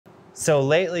So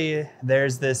lately,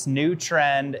 there's this new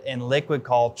trend in liquid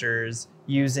cultures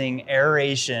using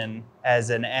aeration as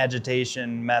an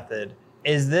agitation method.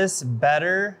 Is this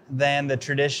better than the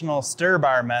traditional stir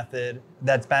bar method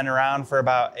that's been around for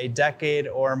about a decade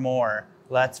or more?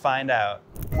 Let's find out.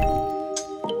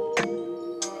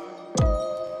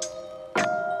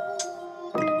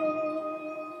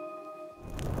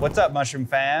 What's up, Mushroom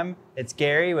Fam? It's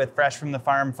Gary with Fresh from the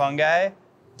Farm Fungi.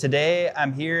 Today,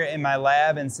 I'm here in my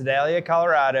lab in Sedalia,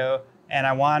 Colorado, and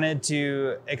I wanted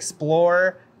to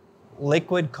explore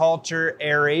liquid culture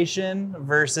aeration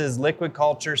versus liquid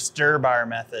culture stir bar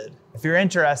method. If you're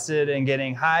interested in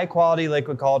getting high quality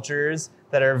liquid cultures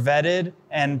that are vetted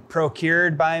and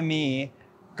procured by me,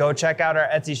 go check out our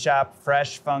Etsy shop,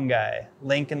 Fresh Fungi.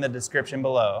 Link in the description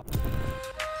below.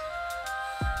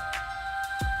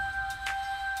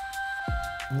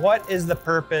 What is the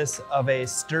purpose of a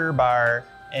stir bar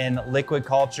in liquid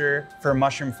culture for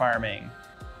mushroom farming?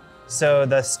 So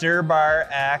the stir bar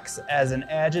acts as an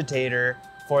agitator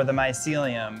for the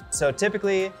mycelium. So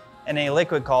typically in a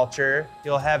liquid culture,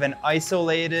 you'll have an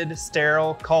isolated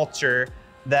sterile culture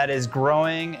that is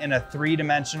growing in a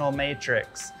three-dimensional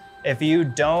matrix. If you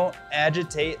don't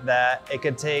agitate that, it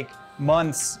could take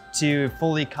months to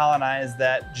fully colonize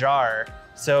that jar.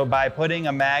 So by putting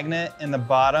a magnet in the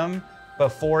bottom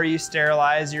before you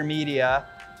sterilize your media,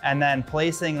 and then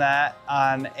placing that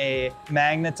on a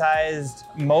magnetized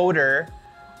motor,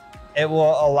 it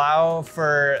will allow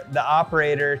for the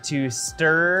operator to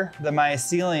stir the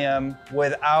mycelium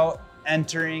without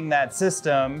entering that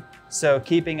system, so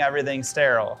keeping everything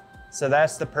sterile. So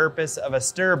that's the purpose of a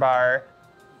stir bar.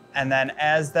 And then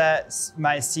as that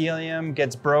mycelium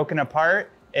gets broken apart,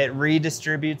 it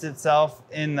redistributes itself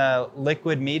in the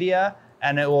liquid media,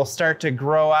 and it will start to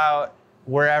grow out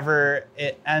wherever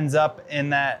it ends up in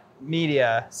that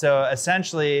media. So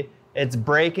essentially, it's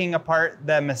breaking apart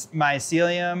the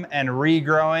mycelium and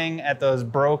regrowing at those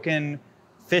broken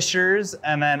fissures.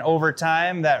 And then over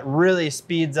time, that really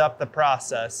speeds up the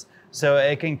process. So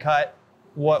it can cut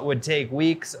what would take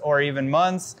weeks or even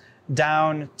months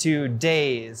down to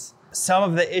days. Some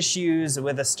of the issues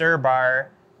with a stir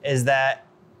bar is that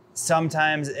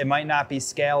sometimes it might not be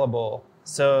scalable.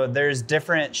 So there's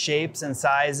different shapes and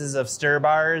sizes of stir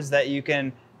bars that you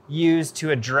can use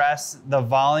to address the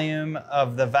volume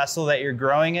of the vessel that you're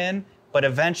growing in, but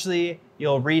eventually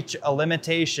you'll reach a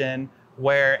limitation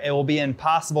where it will be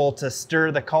impossible to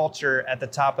stir the culture at the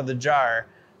top of the jar.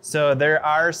 So there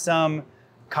are some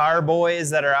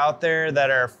carboys that are out there that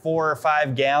are 4 or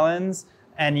 5 gallons,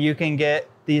 and you can get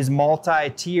these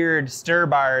multi-tiered stir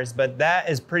bars, but that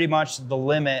is pretty much the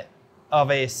limit of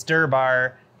a stir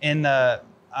bar in the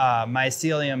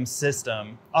mycelium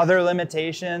system. Other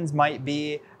limitations might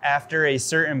be after a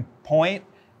certain point,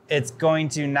 it's going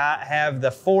to not have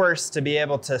the force to be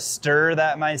able to stir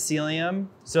that mycelium.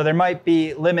 So there might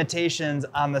be limitations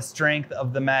on the strength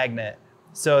of the magnet.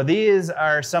 So these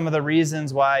are some of the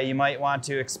reasons why you might want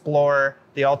to explore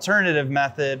the alternative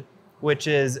method, which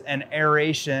is an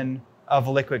aeration of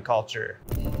liquid culture.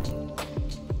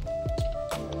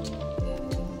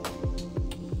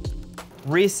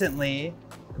 Recently,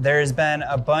 there's been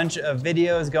a bunch of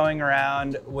videos going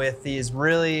around with these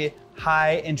really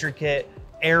high, intricate,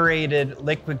 aerated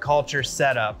liquid culture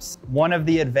setups. One of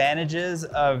the advantages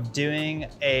of doing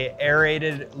a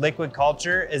aerated liquid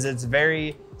culture is it's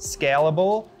very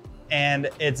scalable and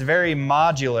it's very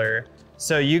modular.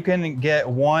 So you can get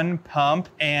one pump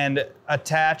and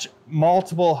attach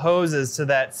multiple hoses to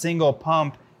that single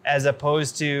pump as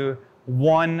opposed to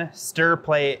one stir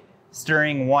plate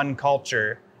stirring one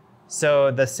culture.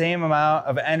 So the same amount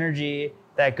of energy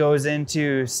that goes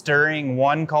into stirring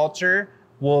one culture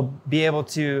will be able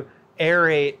to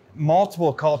aerate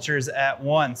multiple cultures at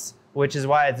once, which is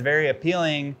why it's very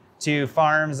appealing to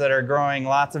farms that are growing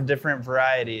lots of different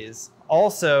varieties.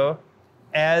 Also,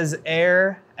 as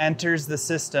air enters the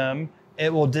system,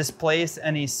 it will displace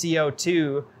any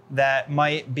CO2 that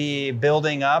might be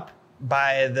building up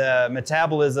by the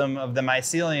metabolism of the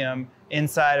mycelium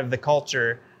inside of the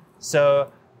culture.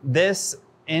 So this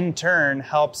in turn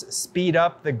helps speed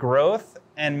up the growth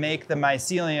and make the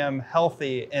mycelium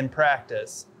healthy in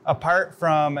practice. Apart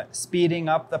from speeding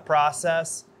up the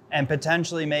process and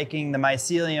potentially making the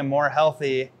mycelium more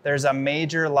healthy, there's a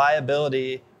major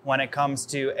liability when it comes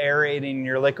to aerating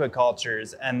your liquid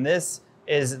cultures. And this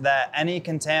is that any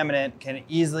contaminant can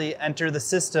easily enter the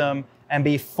system and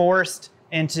be forced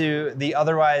into the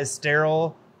otherwise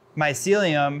sterile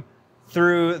mycelium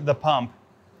through the pump.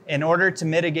 In order to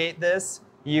mitigate this,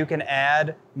 you can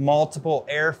add multiple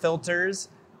air filters,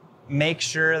 make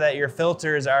sure that your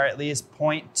filters are at least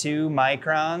 0.2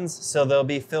 microns, so they'll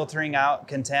be filtering out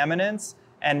contaminants,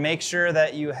 and make sure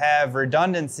that you have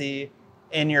redundancy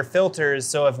in your filters,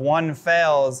 so if one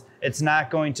fails, it's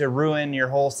not going to ruin your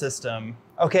whole system.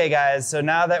 Okay guys, so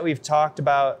now that we've talked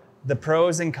about the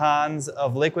pros and cons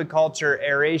of liquid culture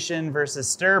aeration versus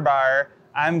stir bar,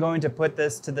 I'm going to put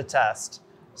this to the test.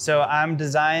 So I'm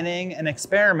designing an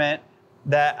experiment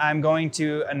that I'm going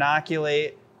to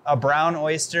inoculate a brown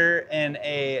oyster in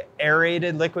a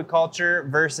aerated liquid culture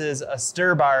versus a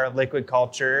stir bar liquid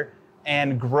culture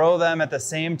and grow them at the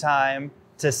same time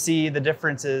to see the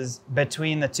differences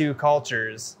between the two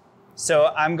cultures.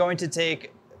 So I'm going to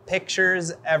take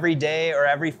pictures every day or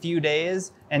every few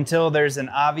days until there's an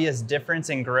obvious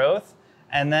difference in growth,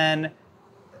 and then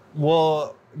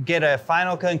we'll get a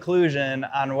final conclusion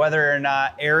on whether or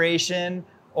not aeration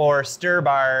or stir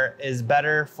bar is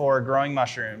better for growing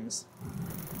mushrooms.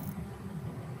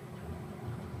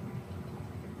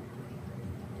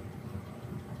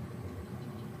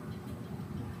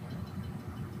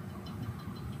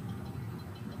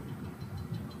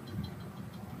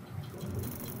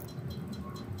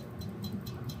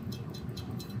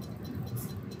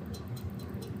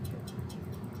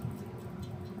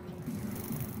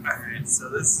 Alright, so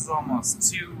this is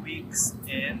almost 2 weeks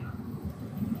in.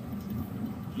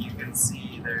 You can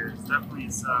see there's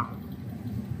definitely some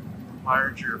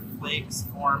larger flakes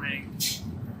forming.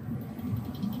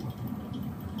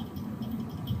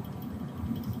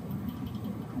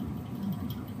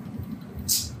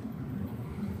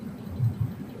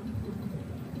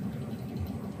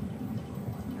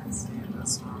 You can see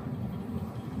this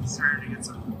one starting to get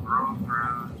some growth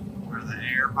around where the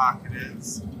air pocket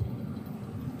is.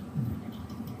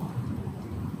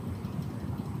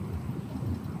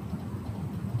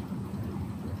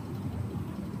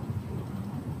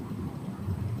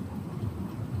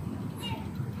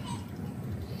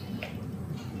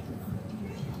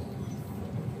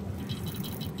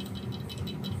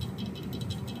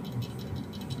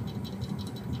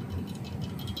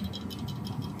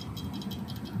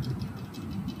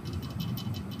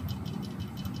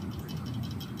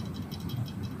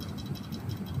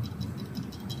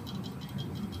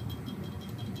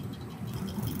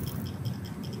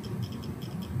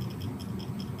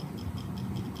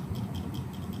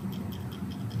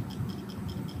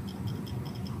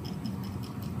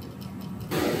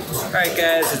 Alright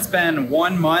guys, it's been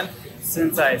 1 month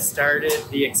since I started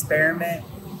the experiment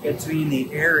between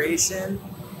the aeration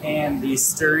and the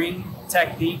stirring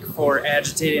technique for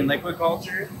agitating liquid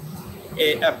culture.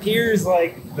 It appears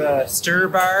like the stir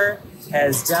bar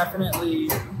has definitely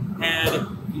had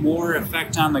more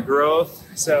effect on the growth.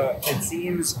 So it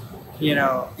seems, you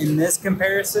know, in this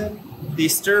comparison, the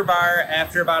stir bar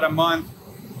after about a month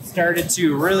started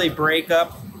to really break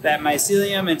up that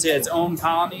mycelium into its own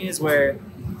colonies, where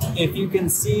if you can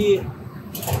see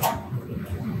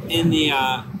in the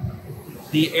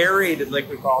aerated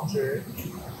liquid culture,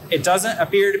 it doesn't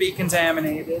appear to be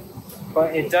contaminated,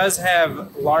 but it does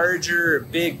have larger,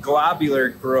 big globular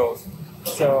growth.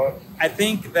 So I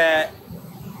think that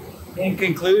in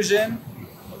conclusion,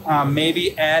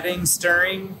 maybe adding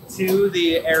stirring to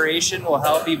the aeration will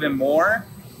help even more.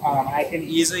 I can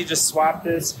easily just swap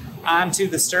this onto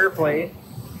the stir plate.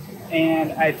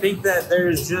 And I think that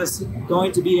there's just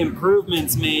going to be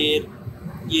improvements made,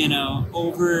 you know,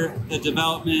 over the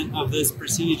development of this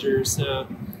procedure. So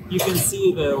you can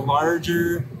see the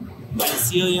larger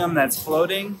mycelium that's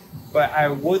floating, but I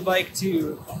would like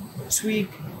to tweak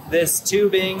this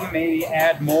tubing, maybe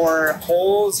add more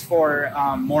holes for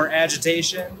more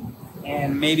agitation,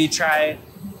 and maybe try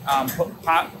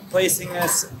placing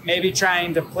this, maybe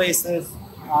trying to place this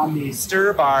on the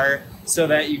stir bar so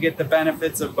that you get the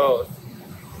benefits of both.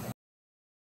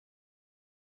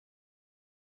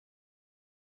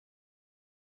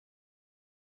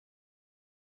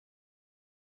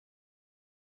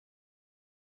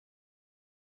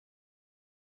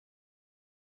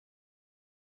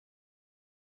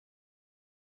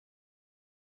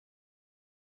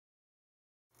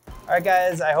 All right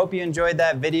guys, I hope you enjoyed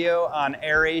that video on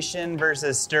aeration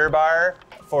versus stir bar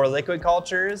for liquid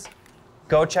cultures.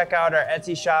 Go check out our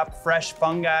Etsy shop, Fresh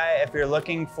Fungi, if you're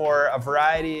looking for a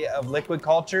variety of liquid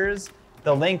cultures.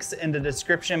 The link's in the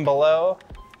description below.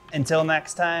 Until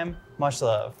next time, much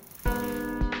love.